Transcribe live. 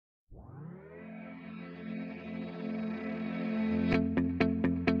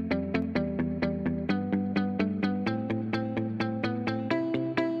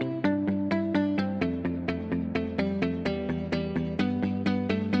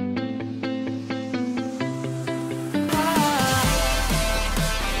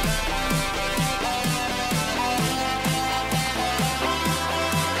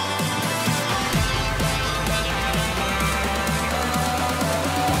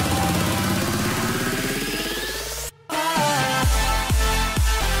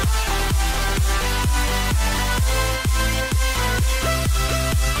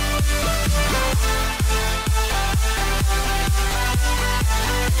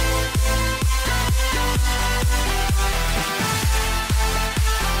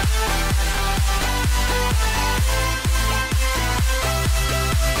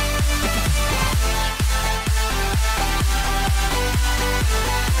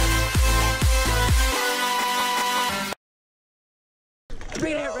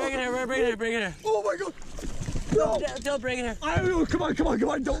bring it here, bring it here. Oh my god. No. Dylan, bring it here. Come on,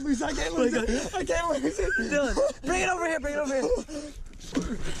 don't lose it. I can't lose it. I can't lose it. Dylan, bring it over here,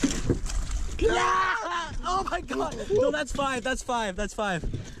 Yeah! Oh my god. No, that's 5, that's 5, that's 5.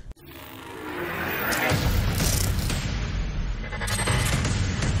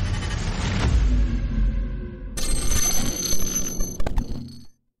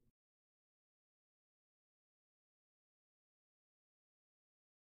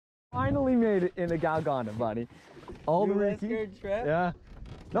 Finally made it in the Gowanda, buddy. All the Reekie trip? Yeah.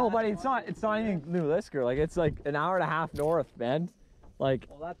 No, buddy, it's not even New Lisker. Like, it's like an hour and a half north, man. Like.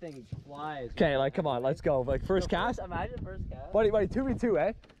 Well, that thing flies. Okay, like, come on, let's go. Like, first cast. Imagine first cast. Buddy, 2v2,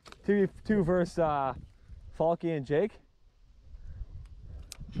 eh? 2v2 versus Falky and Jake.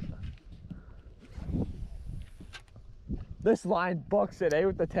 This line bucks it, eh,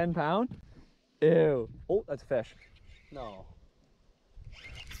 with the 10-pound. Ew. Oh, that's a fish. No.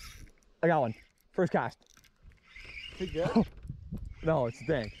 I got one. First cast. Is it good? No, it's a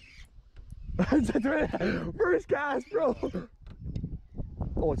dang. First cast, bro.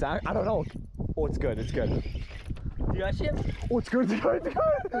 Oh, it's I don't know. Oh, it's good. It's good. Do you actually have... Oh, it's good. It's good. It's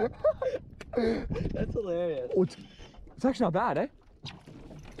good. That's hilarious. Oh, it's actually not bad, eh?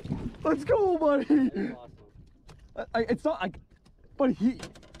 Let's go, buddy. That's awesome. It's not like, but he.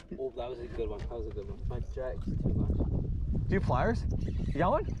 Oh, that was a good one. That was a good one. My jack's too much. Do you have pliers? You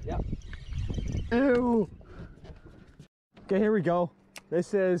got one? Yep. Ew. Okay, here we go.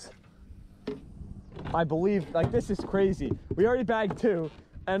 This is, I believe, like, this is crazy. We already bagged 2,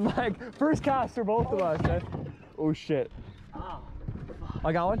 and like, first cast for both of us. Eh? Oh shit. Oh.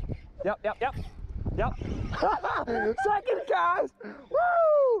 I got one. Yep. Second cast.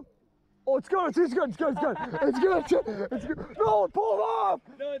 Woo! Oh, it's good. It's good. No, pull it off.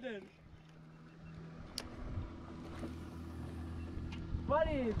 No, it didn't.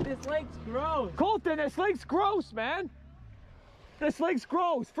 Buddy, this lake's gross. Colton, this lake's gross, man. This lake's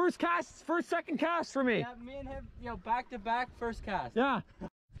gross. Second cast for me. Yeah, me and him, back to back first cast. Yeah.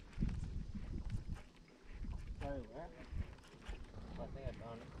 Sorry, where? Oh, I think I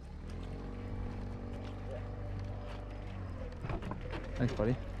found it. Thanks,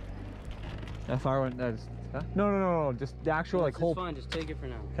 buddy. That fire went. Huh? No. Just the actual like whole. It's fine. Just take it for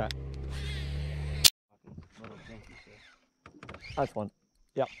now. Okay. That's one.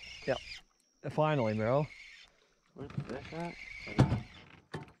 Yep. Finally, Meryl. Where's the fish at?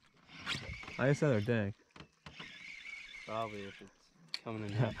 I just said they're dang. Probably if it's coming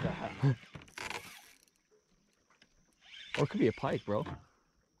in half that. Or it could be a pike, bro. I doubt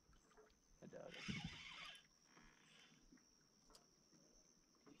it.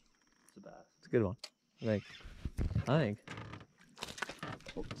 It's a bass. It's a good one. I think.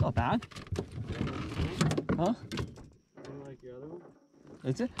 Oh, it's not bad. Huh? Like your other one?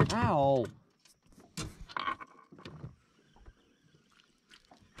 Is it? Ow!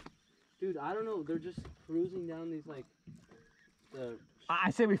 Dude, I don't know. They're just cruising down these like the. I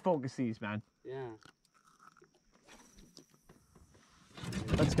say we focus these, man. Yeah.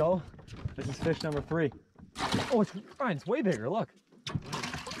 Let's go. This is fish number 3. Oh, it's way bigger. Look. I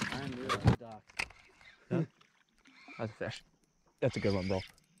didn't realize dock. Huh? That's a fish. That's a good one, bro.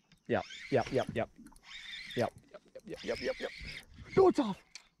 Yep. No, it's off.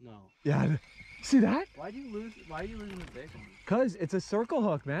 No. Yeah. See that? Why do you lose the big one? Cause it's a circle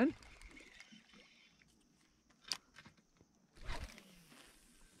hook, man.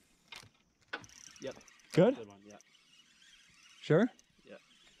 Yep. Good? Good one, yeah. Sure? Yeah.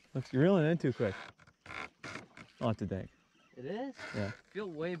 Looks, you're reeling in too quick. Oh, it's a dang. It is? Yeah. I feel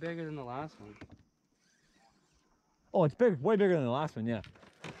way bigger than the last one. Oh, it's big, way bigger than the last one, yeah.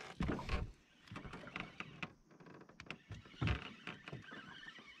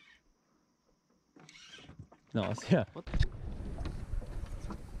 No, it's, yeah. What?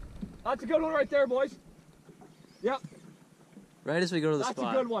 That's a good one right there, boys. Yep. Right as we go to the That's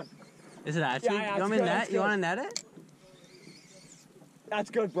spot. a good one. Is it actually? Yeah, you want me to net? You want to net it? That's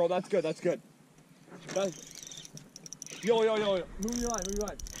good, bro. That's good. Yo. Move your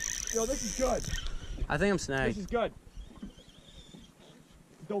line. Yo, this is good. I think I'm snagged. This is good.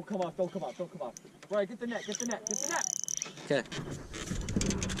 Don't come off. Right, get the net. Okay.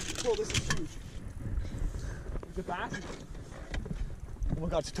 Bro, this is huge. Is it bass? Oh my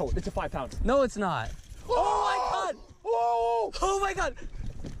god, it's a toad. It's a 5 pound. No, it's not. Oh my god! Whoa! Oh my god!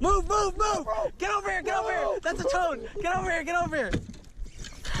 Move! Bro. Get over here! That's a toad! Get over here!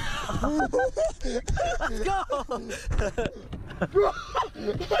 Let's go!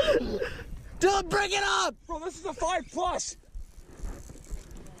 Dude, bring it up! Bro, this is a 5+.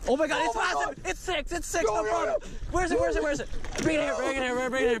 Oh my god, it's massive! It's 6, it's 6, no problem. Where's it? Bring it here,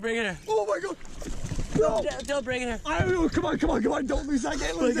 bring it here. Oh my god. No. Dylan, bring it here. I don't know, come on, don't lose, I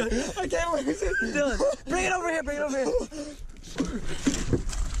can't lose it. I can't lose it. Dylan, bring it over here,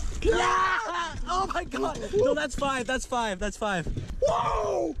 Yeah! Oh my god! No, that's 5, that's 5.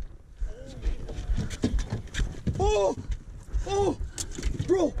 Whoa! Oh!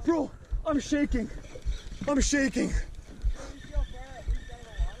 Bro, I'm shaking. Bro, I'm shaking.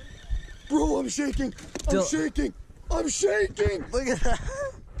 I'm shaking. Look at that.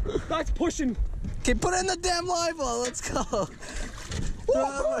 That's pushing. Okay, put it in the damn live well. Let's go.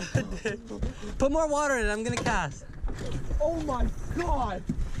 Put more water in it. I'm gonna cast. Oh my god.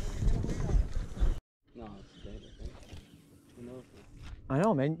 No, it's dead, I think. Who knows? I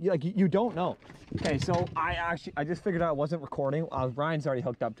know, man. You don't know. Okay, so I just figured out I wasn't recording. Ryan's already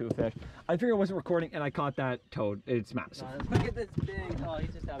hooked up to a fish. I figured I wasn't recording, and I caught that toad. It's massive. Look at this thing. Oh,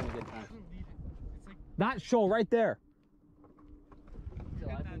 he's just having a good time. That shoal right there. So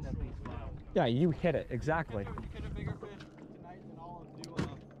I think that thing's wild. Yeah, you hit it exactly. We catch a bigger fish tonight than all of you.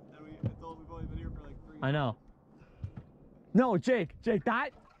 We've only been here for like 3 I know. No, Jake,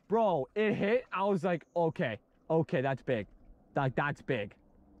 that, bro, it hit. I was like, okay, that's big. That's big.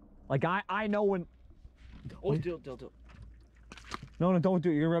 Like I know when. Oh, Dill. No, don't do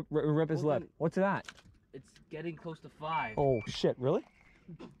it. You're gonna rip his lip. What's that? It's getting close to 5. Oh shit, really?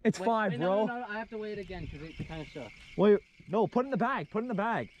 It's 5, bro. No, I have to weigh it again because it kind of shook. Wait, no, put it in the bag.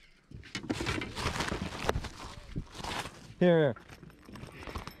 Here.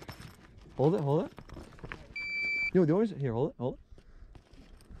 Hold it. Yo, the others, here, hold it.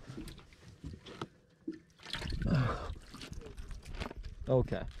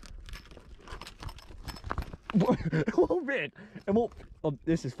 Okay. A little bit. And we'll. Oh,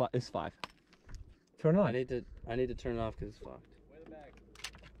 this is 5. Turn it on. I need to turn it off because it's fucked. Weigh the bag.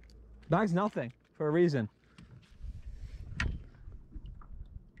 Bag's nothing for a reason.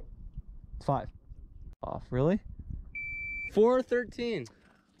 It's 5. Off, really? 4.13.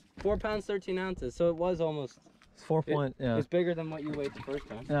 4 pounds 13 ounces. So it was almost. It's 4 point. It Yeah. was bigger than what you weighed the first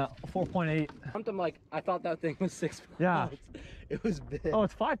time. Yeah, 4.8. I'm like, I thought that thing was 6 pounds. Yeah. It was big. Oh,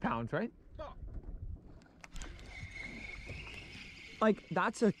 it's 5 pounds, right? Like,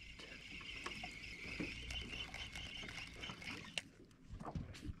 that's a...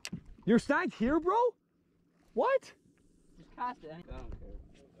 You're snagged here, bro? What? Just cast it. I don't care.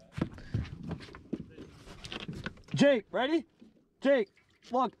 Jake, ready? Jake,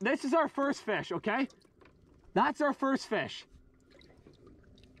 look, this is our first fish, okay? That's our first fish.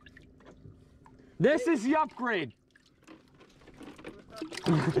 This is the upgrade. I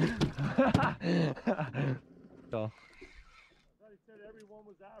thought he said everyone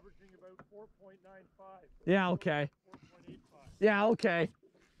was averaging about 4.95. Yeah, okay. 4.85. Yeah, okay.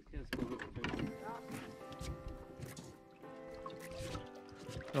 Let's go look at the fish.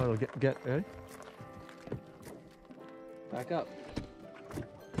 Oh, it'll get ready? Back up.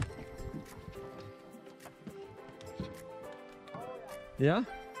 Yeah?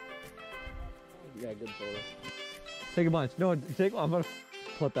 Yeah, good photo. Take a bunch. No, take one. I'm gonna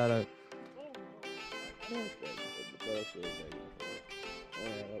flip that out. That looks big. That looks really big. Oh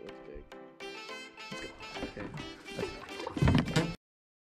yeah, that looks big. Let's go. Okay.